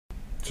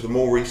for the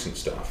more recent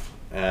stuff,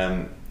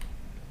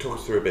 talk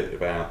us through a bit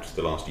about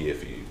the last year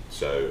for you.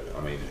 So,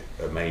 I mean,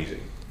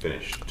 amazing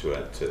finish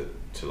to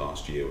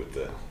last year with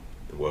the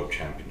World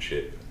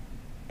Championship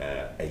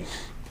 8.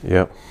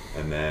 Yep.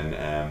 And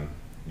then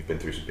you've been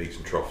through some peaks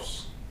and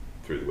troughs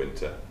through the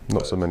winter.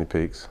 Not so many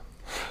peaks.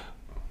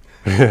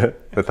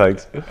 But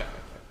thanks.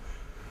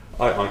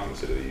 I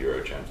consider the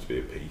Euro Champs to be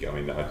a peak. I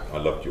mean, I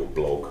loved your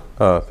blog.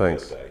 Oh,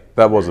 thanks.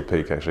 That was a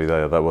peak, actually.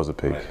 That was a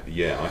peak.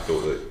 Yeah, I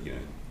thought that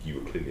you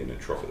were clearly in a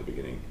trough at the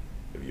beginning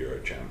of Euro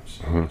Champs.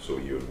 Mm-hmm. I saw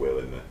you and Will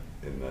in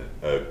the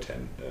erg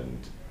tent, and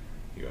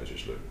you guys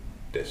just looked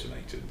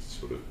decimated,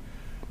 sort of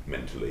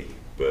mentally.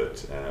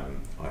 But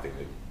I think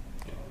that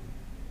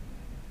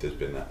there's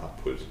been that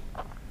upward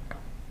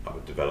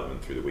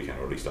development through the weekend,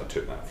 or at least I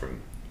took that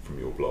from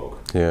your blog.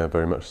 Yeah,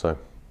 very much so.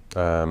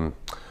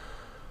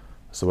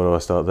 So where do I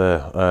start there?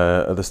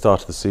 At the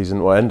start of the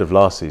season, well, end of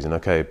last season,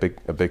 okay,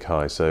 a big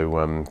high.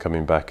 So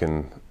coming back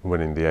and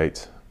winning the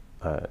 8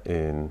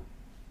 in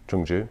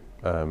Chungju,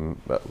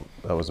 that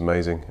was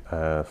amazing.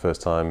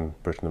 First time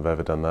Britain have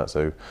ever done that,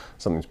 so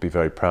something to be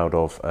very proud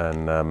of,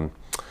 and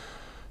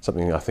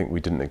something I think we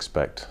didn't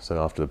expect.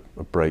 So after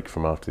a break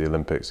from after the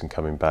Olympics and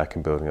coming back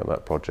and building up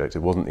that project, it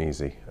wasn't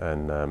easy.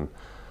 And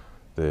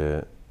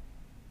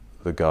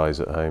the guys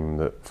at home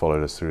that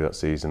followed us through that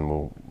season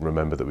will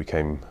remember that we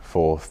came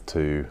 4th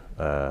to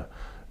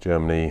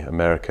Germany,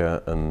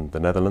 America and the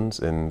Netherlands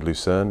in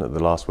Lucerne at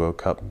the last World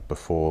Cup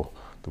before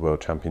the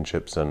World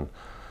Championships, and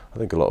I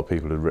think a lot of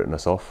people had written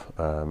us off,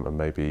 and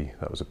maybe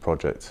that was a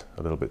project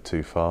a little bit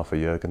too far for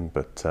Jürgen,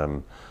 but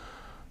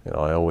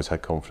I always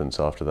had confidence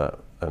after that,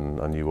 and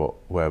I knew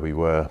where we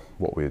were,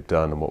 what we had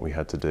done and what we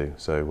had to do.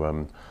 So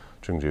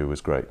Chungju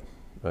was great,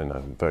 and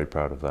I'm very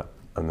proud of that.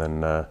 And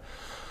then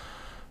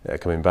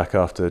coming back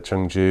after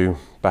Chungju,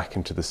 back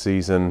into the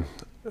season,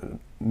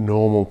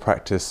 normal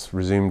practice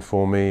resumed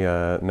for me.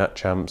 Nat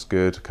Champs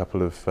good, a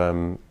couple of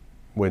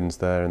wins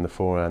there in the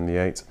 4 and the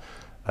 8,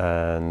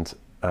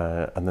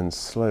 and then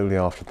slowly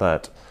after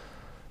that,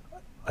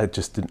 I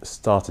just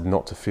started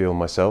not to feel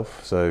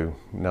myself. So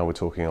now we're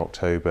talking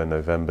October,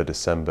 November,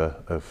 December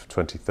of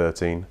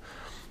 2013,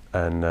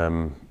 and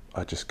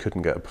I just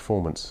couldn't get a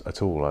performance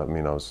at all. I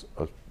mean, I was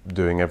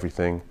doing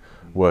everything,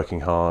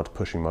 working hard,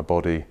 pushing my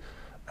body,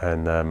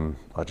 and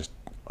I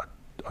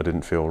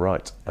didn't feel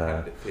right. How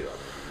did it feel?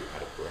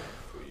 Out of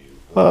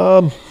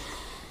breath?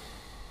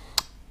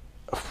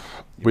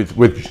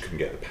 You just couldn't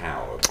get the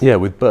power. Yeah,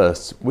 with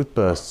bursts.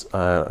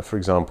 For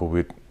example,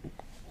 we'd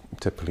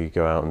typically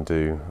go out and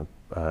do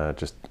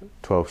just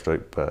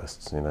 12-stroke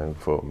bursts,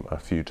 for a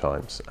few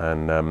times,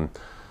 and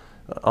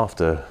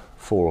after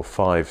 4 or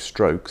 5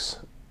 strokes,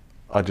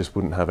 I just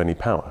wouldn't have any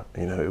power.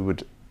 It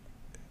would.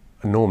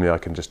 Normally, I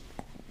can just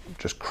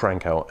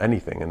crank out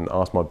anything and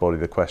ask my body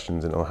the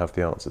questions and I'll have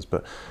the answers,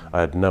 but I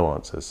had no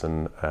answers,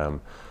 and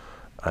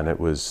it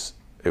was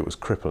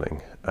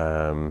crippling.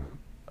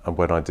 And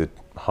when I did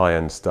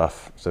high-end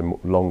stuff, so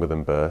longer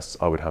than bursts,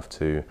 I would have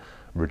to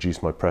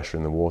reduce my pressure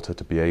in the water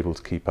to be able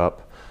to keep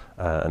up,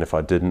 and if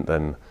I didn't,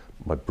 then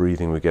my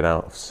breathing would get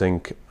out of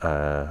sync.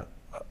 I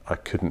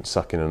couldn't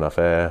suck in enough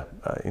air.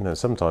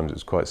 Sometimes it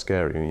was quite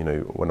scary,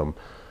 when I'm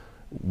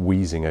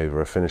wheezing over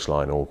a finish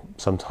line, or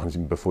sometimes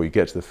even before you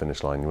get to the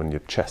finish line, when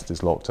your chest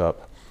is locked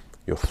up,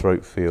 your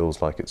throat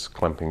feels like it's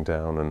clamping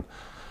down. And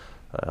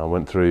I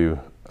went through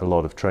a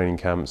lot of training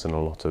camps and a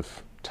lot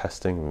of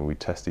testing. I mean, we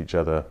test each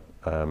other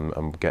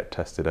and get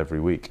tested every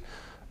week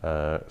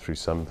through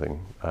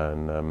something,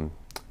 and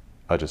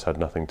I just had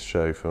nothing to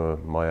show for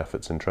my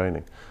efforts in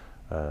training.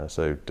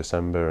 So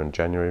December and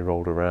January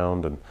rolled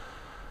around and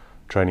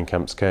training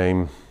camps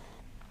came.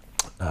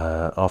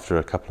 After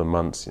a couple of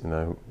months,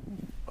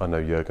 I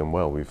know Jürgen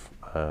well.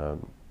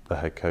 The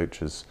head coach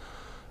has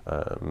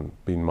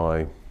been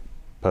my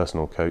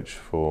personal coach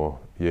for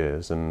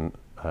years, and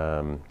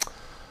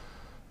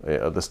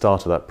at the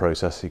start of that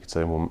process, he could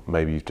say, well,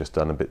 maybe you've just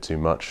done a bit too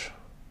much.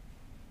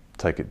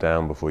 Take it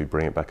down before you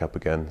bring it back up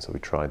again. So we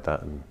tried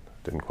that and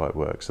it didn't quite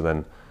work. So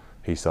then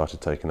he started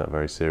taking that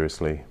very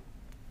seriously.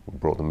 We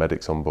brought the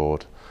medics on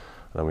board,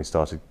 and then we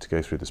started to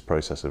go through this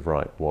process of,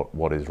 right,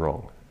 what is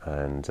wrong?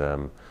 And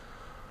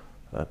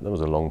that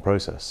was a long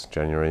process.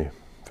 January,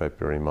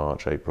 February,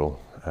 March, April.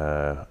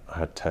 I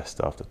had test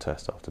after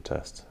test after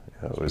test.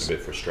 It was a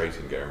bit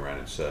frustrating going around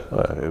in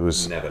circles. It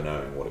was never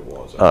knowing what it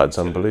was. It's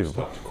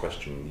unbelievable. Start to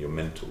question your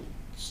mental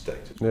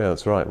state. Yeah,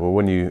 that's right. Well,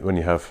 when you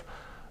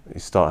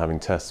start having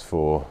tests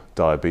for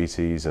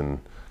diabetes and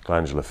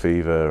glandular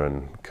fever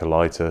and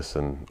colitis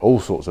and all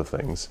sorts of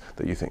things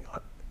that you think,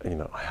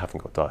 I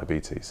haven't got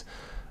diabetes.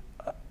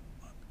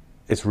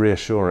 It's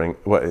reassuring.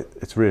 Well,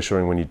 it's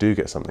reassuring when you do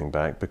get something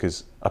back,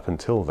 because up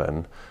until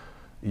then,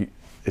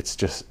 it's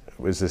just,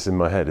 is this in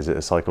my head? Is it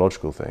a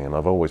psychological thing? And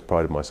I've always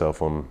prided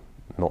myself on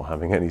not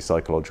having any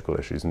psychological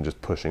issues and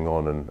just pushing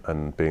on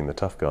and being the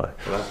tough guy.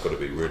 Well, that's got to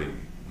be really,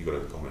 you've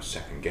got to almost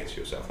second guess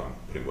yourself. I'm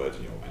putting words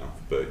in your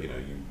mouth, but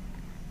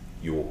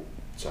you're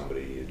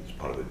somebody, it's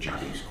part of the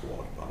GB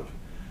squad, part of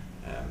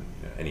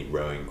any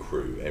rowing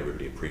crew,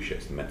 everybody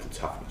appreciates the mental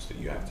toughness that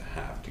you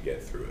have to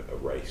get through a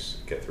race,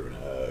 get through an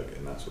erg,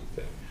 and that sort of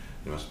thing.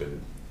 It must have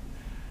been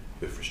a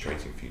bit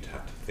frustrating for you to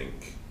have to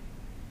think,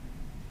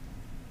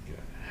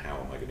 how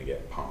am I going to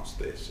get past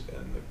this,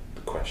 and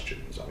the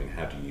questions. I mean,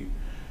 how do you?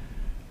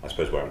 I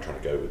suppose where I'm trying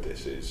to go with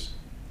this is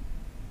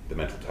the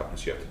mental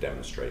toughness you have to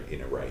demonstrate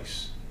in a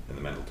race, and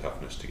the mental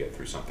toughness to get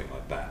through something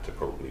like that are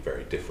probably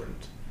very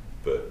different.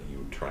 But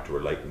you try to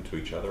relate them to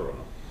each other, or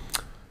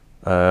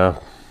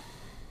not?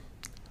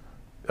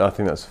 I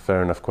think that's a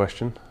fair enough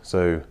question.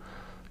 So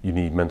you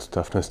need mental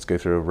toughness to go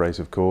through a race,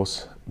 of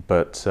course,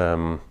 but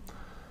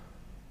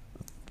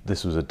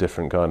this was a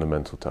different kind of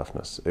mental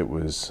toughness. It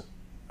was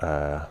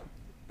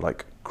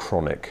like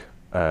chronic,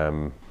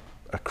 a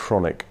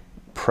chronic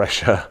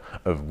pressure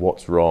of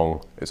what's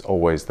wrong. It's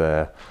always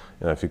there.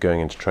 If you're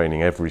going into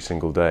training every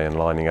single day and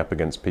lining up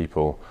against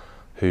people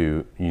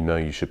who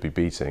you should be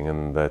beating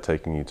and they're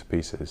taking you to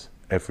pieces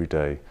every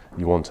day,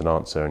 you want an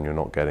answer and you're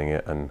not getting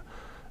it, and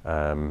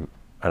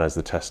as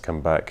the tests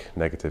come back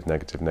negative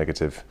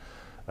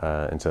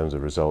in terms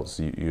of results,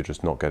 you're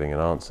just not getting an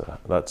answer.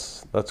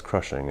 That's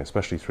crushing,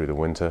 especially through the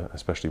winter,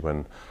 especially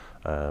when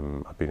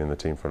I've been in the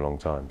team for a long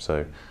time.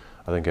 So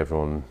I think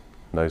everyone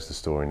knows the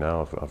story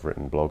now. I've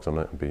written blogs on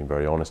it and been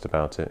very honest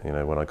about it.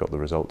 When I got the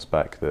results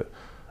back that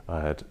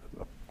I had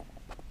a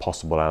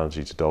possible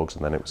allergy to dogs,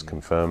 and then it was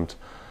confirmed,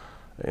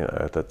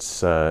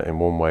 that's in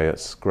one way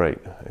it's great.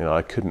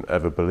 I couldn't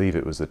ever believe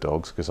it was the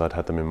dogs because I'd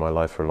had them in my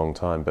life for a long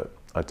time, but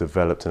I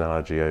developed an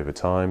allergy over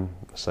time,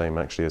 the same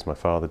actually as my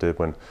father did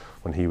when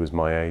he was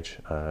my age.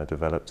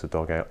 Developed a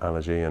dog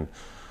allergy, and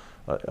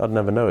I'd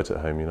never know it at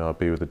home. I'd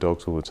be with the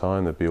dogs all the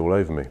time, they'd be all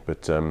over me,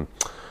 but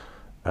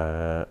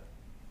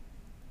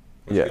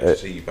it's good to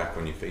see you back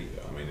on your feet,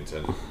 though. I mean, in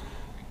terms of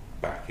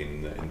back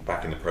in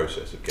the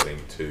process of getting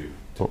to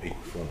peak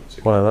performance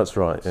again. Well, that's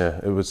right. Yeah,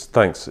 it was.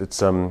 Thanks.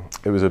 It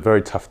was a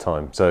very tough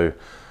time. So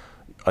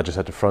I just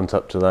had to front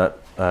up to that.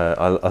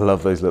 I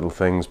love those little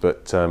things,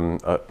 but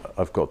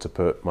I've got to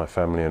put my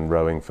family and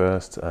rowing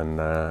first. And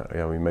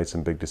we made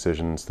some big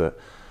decisions that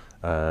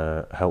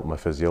helped my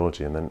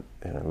physiology. And then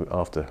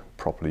after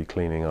properly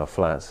cleaning our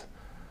flat,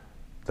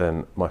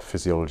 then my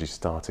physiology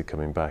started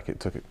coming back. It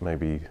took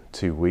maybe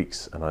 2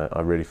 weeks, and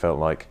I really felt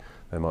like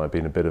there might have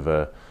been a bit of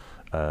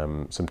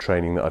some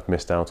training that I've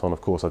missed out on.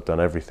 Of course, I've done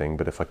everything,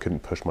 but if I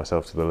couldn't push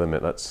myself to the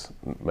limit, that's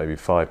maybe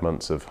 5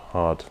 months of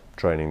hard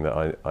training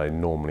that I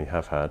normally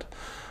have had.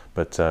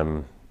 But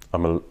I'm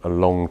a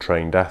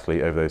long-trained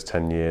athlete over those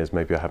 10 years.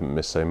 Maybe I haven't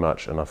missed so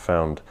much, and I've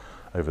found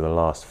over the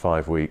last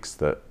 5 weeks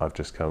that I've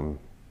just come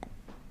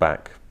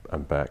back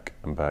and back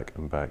and back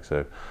and back.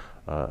 So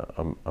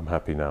I'm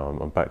happy now.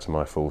 I'm back to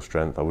my full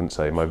strength. I wouldn't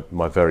say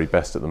my very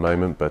best at the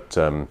moment, but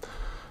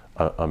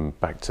I'm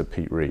back to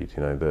Pete Reed.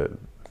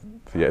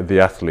 The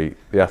athlete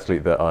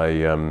that I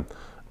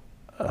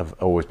have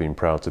always been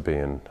proud to be,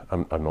 and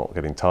I'm not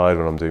getting tired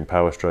when I'm doing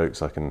power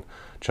strokes. I can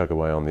chug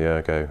away on the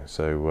ergo.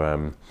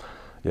 So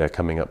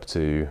coming up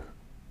to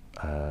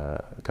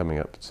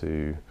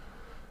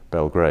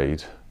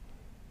Belgrade,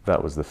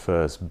 that was the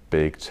first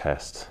big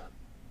test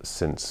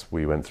since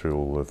we went through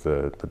all of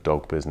the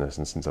dog business,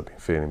 and since I've been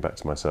feeling back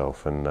to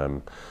myself. And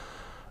on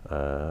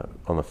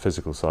the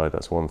physical side,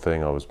 that's one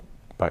thing. I was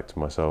back to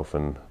myself,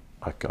 and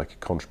I could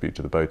contribute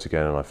to the boat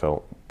again, and I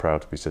felt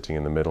proud to be sitting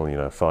in the middle.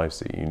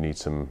 5-seat, you need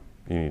an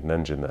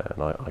engine there,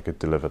 and I could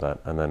deliver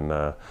that. And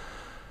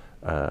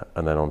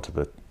then onto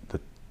the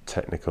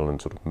technical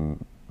and sort of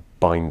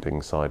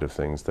binding side of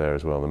things there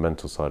as well, the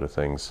mental side of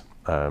things.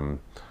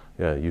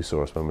 You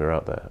saw us when we were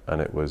out there,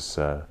 and it was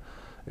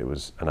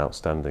an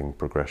outstanding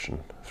progression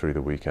through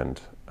the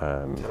weekend.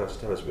 Tell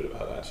us a bit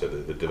about that. So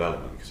the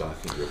development, because I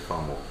think you're a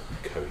far more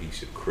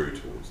cohesive crew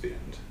towards the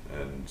end,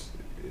 and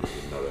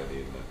not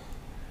only in the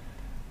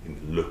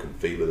look and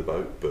feel of the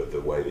boat, but the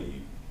way that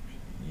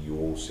you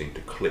all seem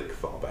to click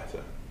far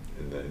better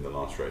in the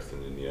last race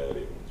than in the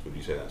earlier ones. Would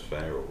you say that's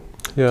fair, or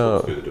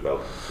talk through the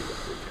development through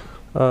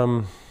that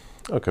weekend?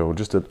 Okay, well,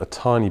 just a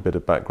tiny bit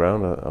of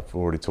background. I've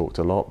already talked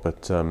a lot,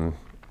 but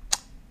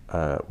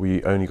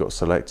we only got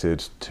selected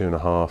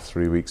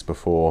 2.5-3 weeks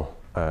before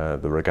the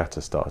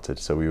regatta started.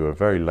 So we were a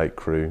very late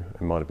crew.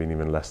 It might have been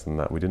even less than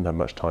that. We didn't have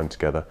much time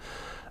together,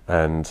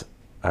 and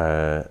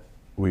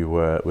we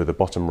were with a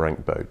bottom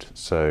ranked boat.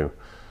 So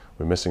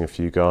we're missing a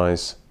few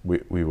guys.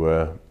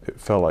 It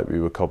felt like we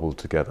were cobbled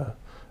together,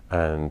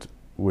 and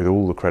with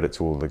all the credit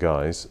to all the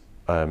guys,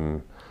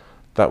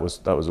 that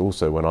was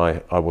also when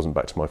I wasn't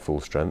back to my full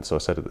strength. So I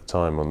said at the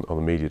time on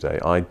the media day,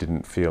 I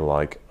didn't feel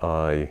like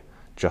I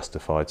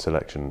justified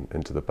selection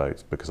into the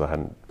boat because I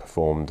hadn't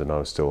performed and I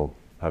was still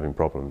having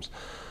problems.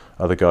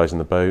 Other guys in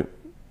the boat,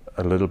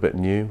 a little bit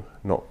new,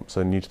 not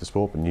so new to the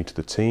sport, but new to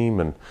the team,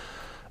 and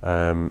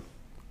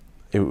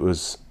it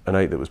was an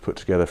 8 that was put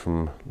together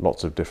from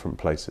lots of different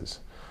places.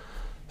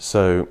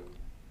 So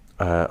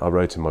I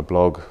wrote in my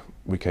blog,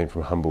 we came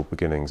from humble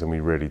beginnings, and we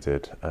really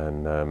did.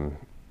 And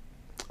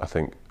I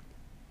think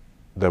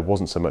there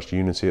wasn't so much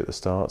unity at the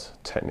start.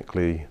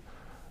 Technically,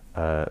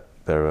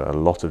 there are a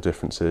lot of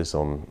differences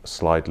on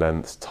slide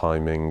lengths,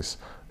 timings,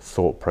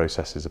 thought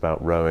processes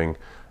about rowing,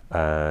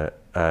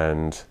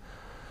 and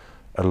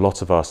a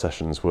lot of our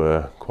sessions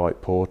were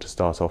quite poor to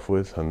start off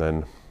with, and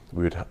then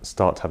we would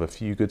start to have a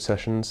few good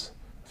sessions,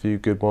 a few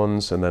good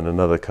ones, and then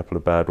another couple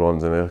of bad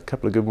ones, and a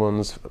couple of good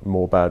ones,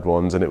 more bad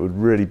ones, and it would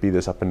really be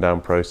this up and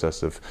down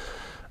process of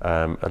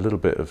a little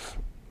bit of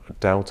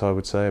doubt, I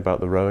would say,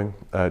 about the rowing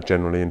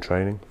generally in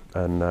training.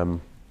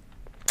 And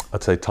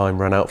I'd say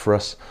time ran out for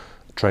us,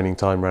 training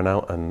time ran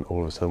out, and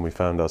all of a sudden we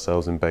found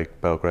ourselves in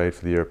Belgrade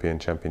for the European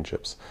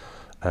Championships.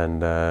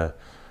 And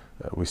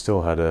we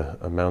still had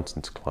a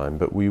mountain to climb,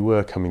 but we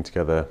were coming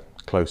together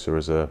closer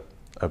as a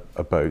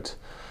boat.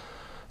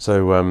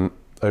 So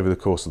over the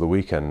course of the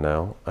weekend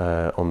now,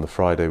 on the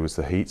Friday was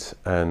the heat,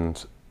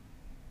 and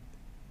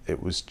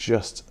it was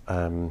just,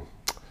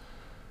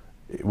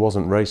 it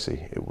wasn't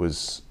racy.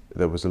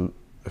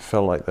 It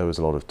felt like there was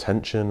a lot of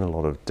tension, a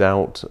lot of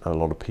doubt, a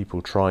lot of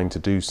people trying to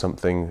do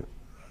something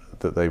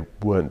that they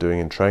weren't doing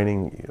in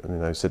training, you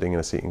know, sitting in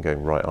a seat and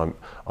going, right, I'm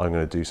going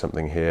to do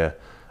something here.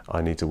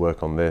 I need to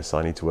work on this,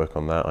 I need to work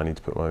on that, I need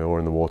to put my oar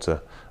in the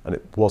water. And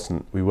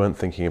we weren't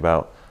thinking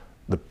about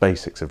the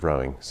basics of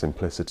rowing: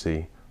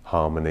 simplicity,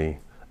 harmony,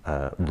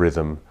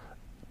 rhythm,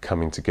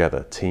 coming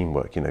together,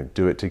 teamwork, you know,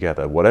 do it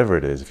together. Whatever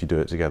it is, if you do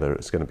it together,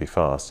 it's going to be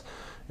fast.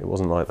 It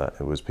wasn't like that.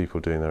 It was people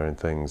doing their own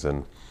things,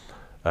 and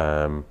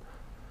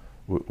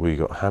we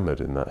got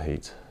hammered in that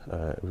heat.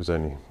 It was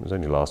only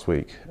last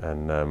week,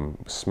 and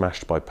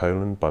smashed by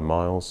Poland by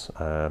miles.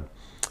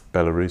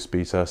 Belarus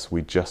beat us.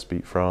 We just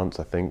beat France,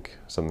 I think,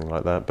 something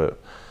like that.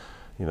 But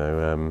you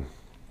know,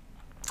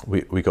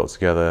 we got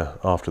together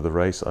after the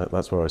race.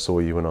 That's where I saw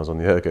you when I was on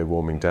the ergo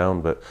warming down.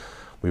 But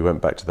we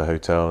went back to the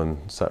hotel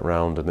and sat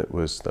round, and there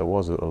was a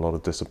lot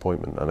of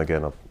disappointment. And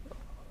again,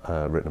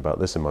 I've written about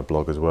this in my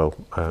blog as well.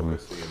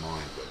 What's through your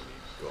mind when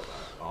you got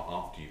that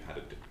after you've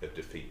had a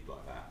defeat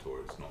like that, or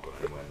it's not gone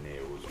anywhere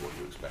near was what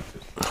you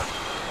expected?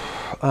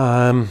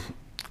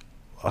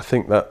 I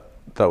think that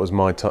was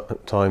my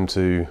time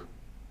to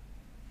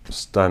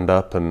stand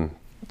up and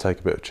take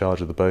a bit of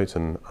charge of the boat,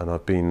 and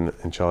I've been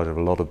in charge of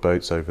a lot of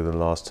boats over the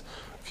last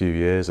few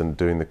years, and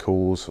doing the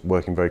calls,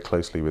 working very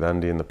closely with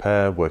Andy in the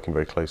pair, working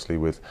very closely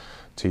with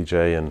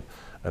TJ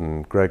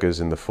and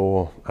Gregors in the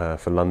four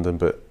for London,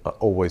 but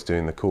always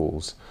doing the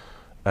calls.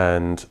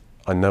 And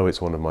I know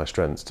it's one of my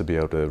strengths to be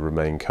able to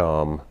remain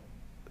calm,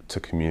 to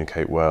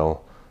communicate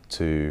well,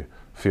 to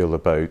feel the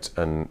boat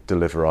and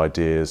deliver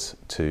ideas,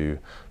 to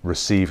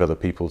receive other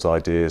people's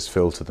ideas,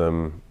 filter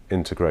them,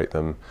 integrate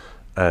them.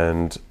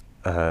 And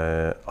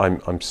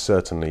I'm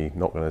certainly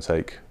not going to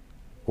take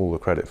all the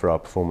credit for our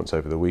performance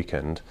over the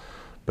weekend,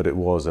 but it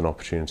was an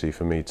opportunity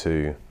for me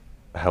to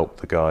help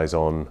the guys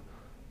on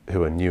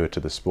who are newer to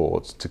the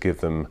sport,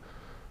 to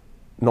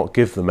not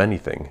give them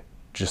anything,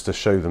 just to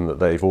show them that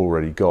they've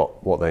already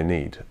got what they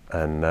need.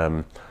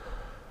 And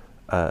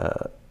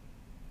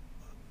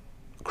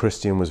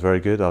Christian was very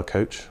good, our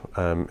coach.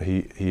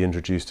 He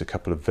introduced a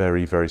couple of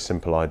very, very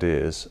simple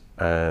ideas,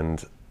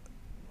 and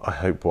I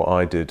hope what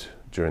I did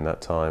during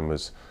that time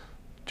was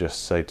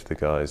just say to the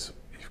guys,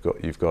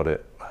 you've got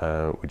it.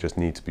 We just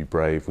need to be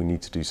brave. We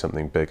need to do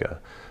something bigger,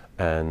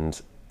 and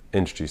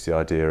introduce the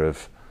idea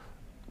of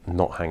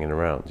not hanging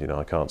around. You know,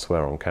 I can't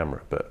swear on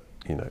camera, but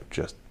you know,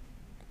 just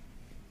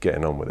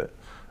getting on with it.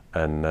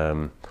 And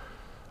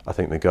I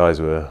think the guys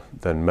were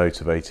then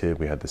motivated.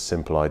 We had this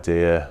simple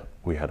idea.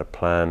 We had a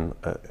plan.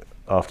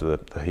 After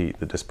the heat,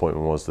 the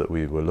disappointment was that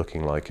we were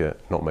looking like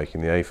not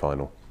making the A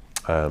final.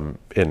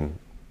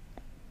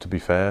 To be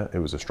fair, it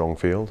was a strong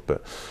field,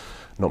 but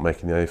not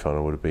making the A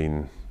final would have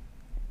been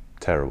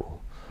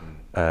terrible.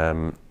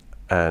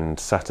 And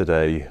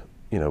Saturday,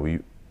 you know, we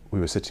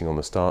were sitting on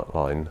the start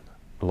line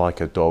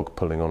like a dog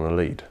pulling on a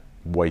lead,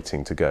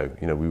 waiting to go.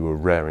 You know, we were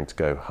raring to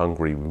go,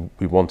 hungry.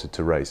 We wanted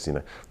to race. You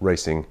know,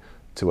 racing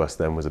to us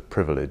then was a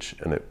privilege,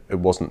 and it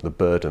wasn't the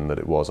burden that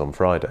it was on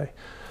Friday.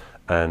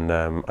 And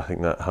I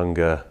think that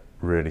hunger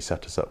really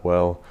set us up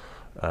well.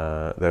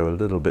 There were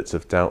little bits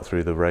of doubt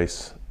through the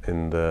race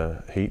in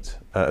the heat,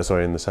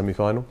 in the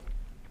semi-final,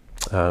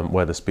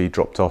 where the speed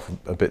dropped off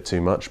a bit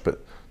too much,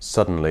 but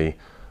suddenly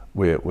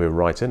we're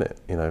right in it.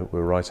 You know,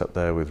 we're right up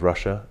there with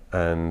Russia,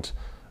 and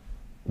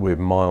we're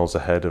miles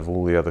ahead of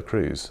all the other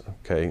crews.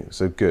 Okay,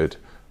 so good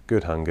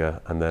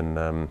hunger. And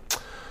then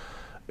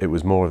it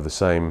was more of the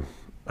same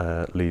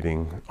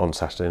leading on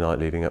Saturday night,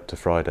 leading up to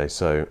Friday.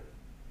 So,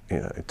 you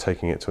know,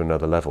 taking it to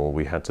another level,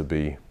 we had to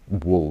be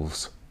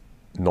wolves,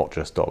 not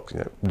just dogs. You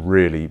know,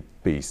 really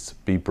beasts.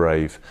 Be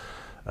brave.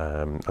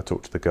 I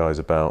talked to the guys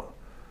about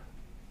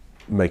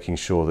making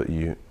sure that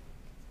you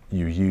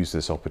use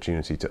this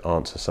opportunity to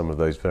answer some of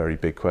those very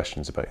big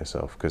questions about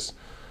yourself, because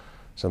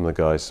some of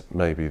the guys,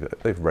 maybe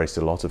they've raced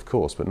a lot, of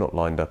course, but not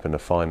lined up in a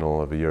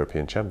final of a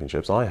European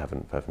Championships. I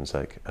haven't, for heaven's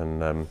sake.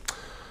 And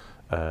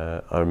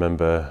I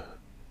remember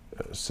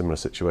a similar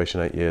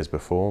situation 8 years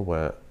before,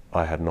 where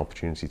I had an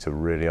opportunity to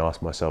really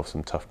ask myself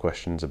some tough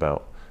questions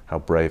about how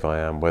brave I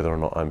am, whether or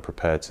not I'm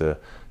prepared to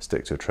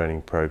stick to a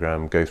training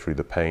program, go through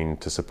the pain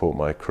to support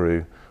my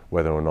crew,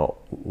 whether or not,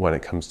 when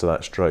it comes to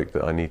that stroke,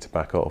 that I need to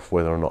back off,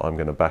 whether or not I'm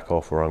going to back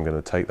off or I'm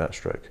going to take that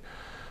stroke.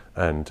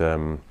 And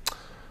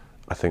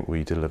I think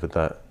we delivered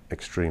that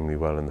extremely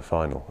well in the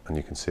final, and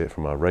you can see it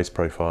from our race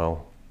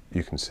profile,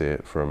 you can see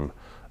it from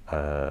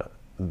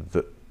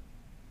the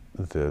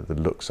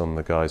looks on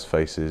the guys'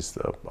 faces,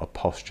 our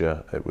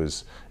posture. It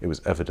was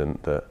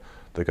evident that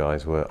the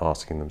guys were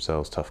asking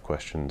themselves tough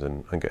questions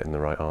and getting the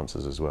right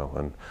answers as well.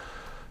 And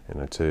you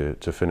know,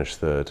 to finish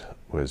third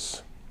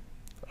was,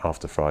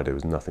 after Friday,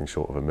 was nothing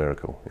short of a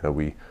miracle. You know,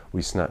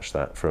 we snatched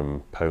that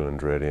from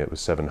Poland. Really, it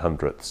was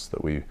 7/100ths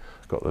that we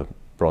got the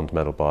bronze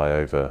medal by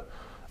over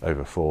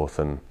fourth.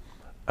 And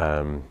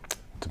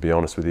to be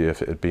honest with you,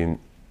 if it had been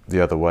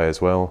the other way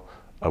as well,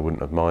 I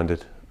wouldn't have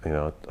minded. You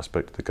know, I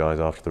spoke to the guys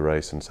after the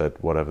race and said,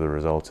 whatever the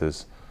result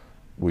is,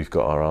 we've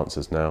got our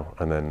answers now.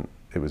 And then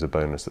it was a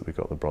bonus that we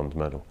got the bronze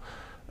medal.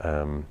 I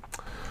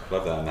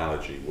love that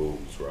analogy,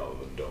 wolves rather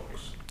than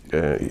dogs.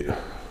 Yeah.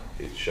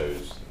 It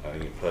shows, I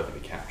think it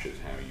perfectly captures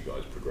how you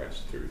guys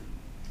progressed through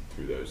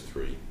those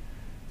three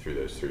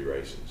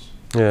races.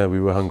 Yeah, we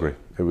were hungry.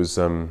 It was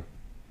a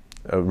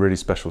really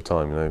special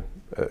time. You know,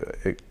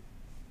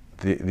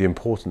 the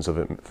importance of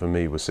it for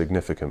me was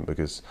significant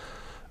because,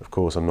 of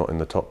course, I'm not in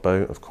the top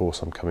boat. Of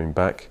course, I'm coming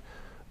back,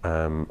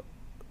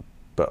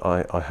 but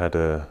I had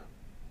a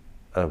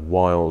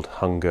wild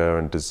hunger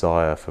and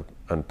desire for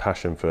and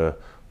passion for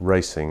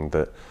racing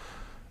that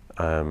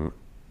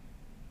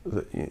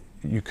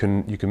you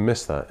can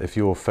miss that. If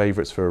you're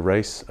favourites for a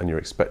race and you're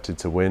expected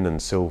to win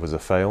and silver's a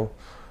fail,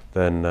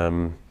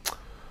 then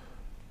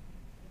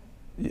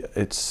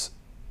it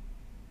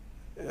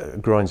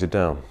grinds you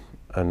down.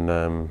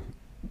 And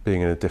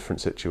being in a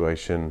different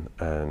situation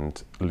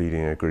and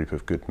leading a group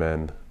of good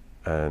men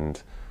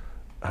and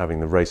having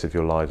the race of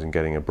your lives and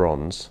getting a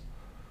bronze,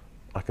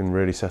 I can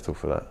really settle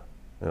for that.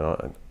 You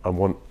know, I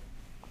want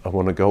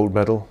a gold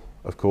medal,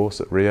 of course,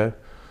 at Rio,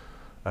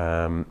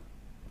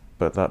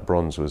 but that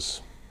bronze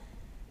was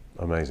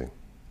amazing.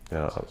 You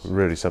know,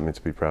 really something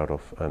to be proud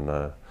of, and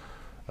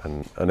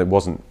it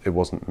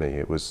wasn't me.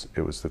 It was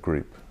the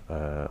group.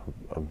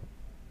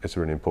 It's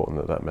really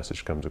important that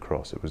message comes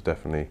across. It was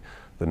definitely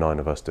the 9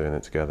 of us doing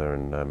it together,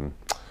 and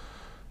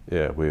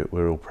yeah,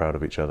 we're all proud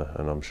of each other,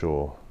 and I'm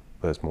sure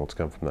there's more to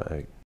come from that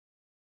 8.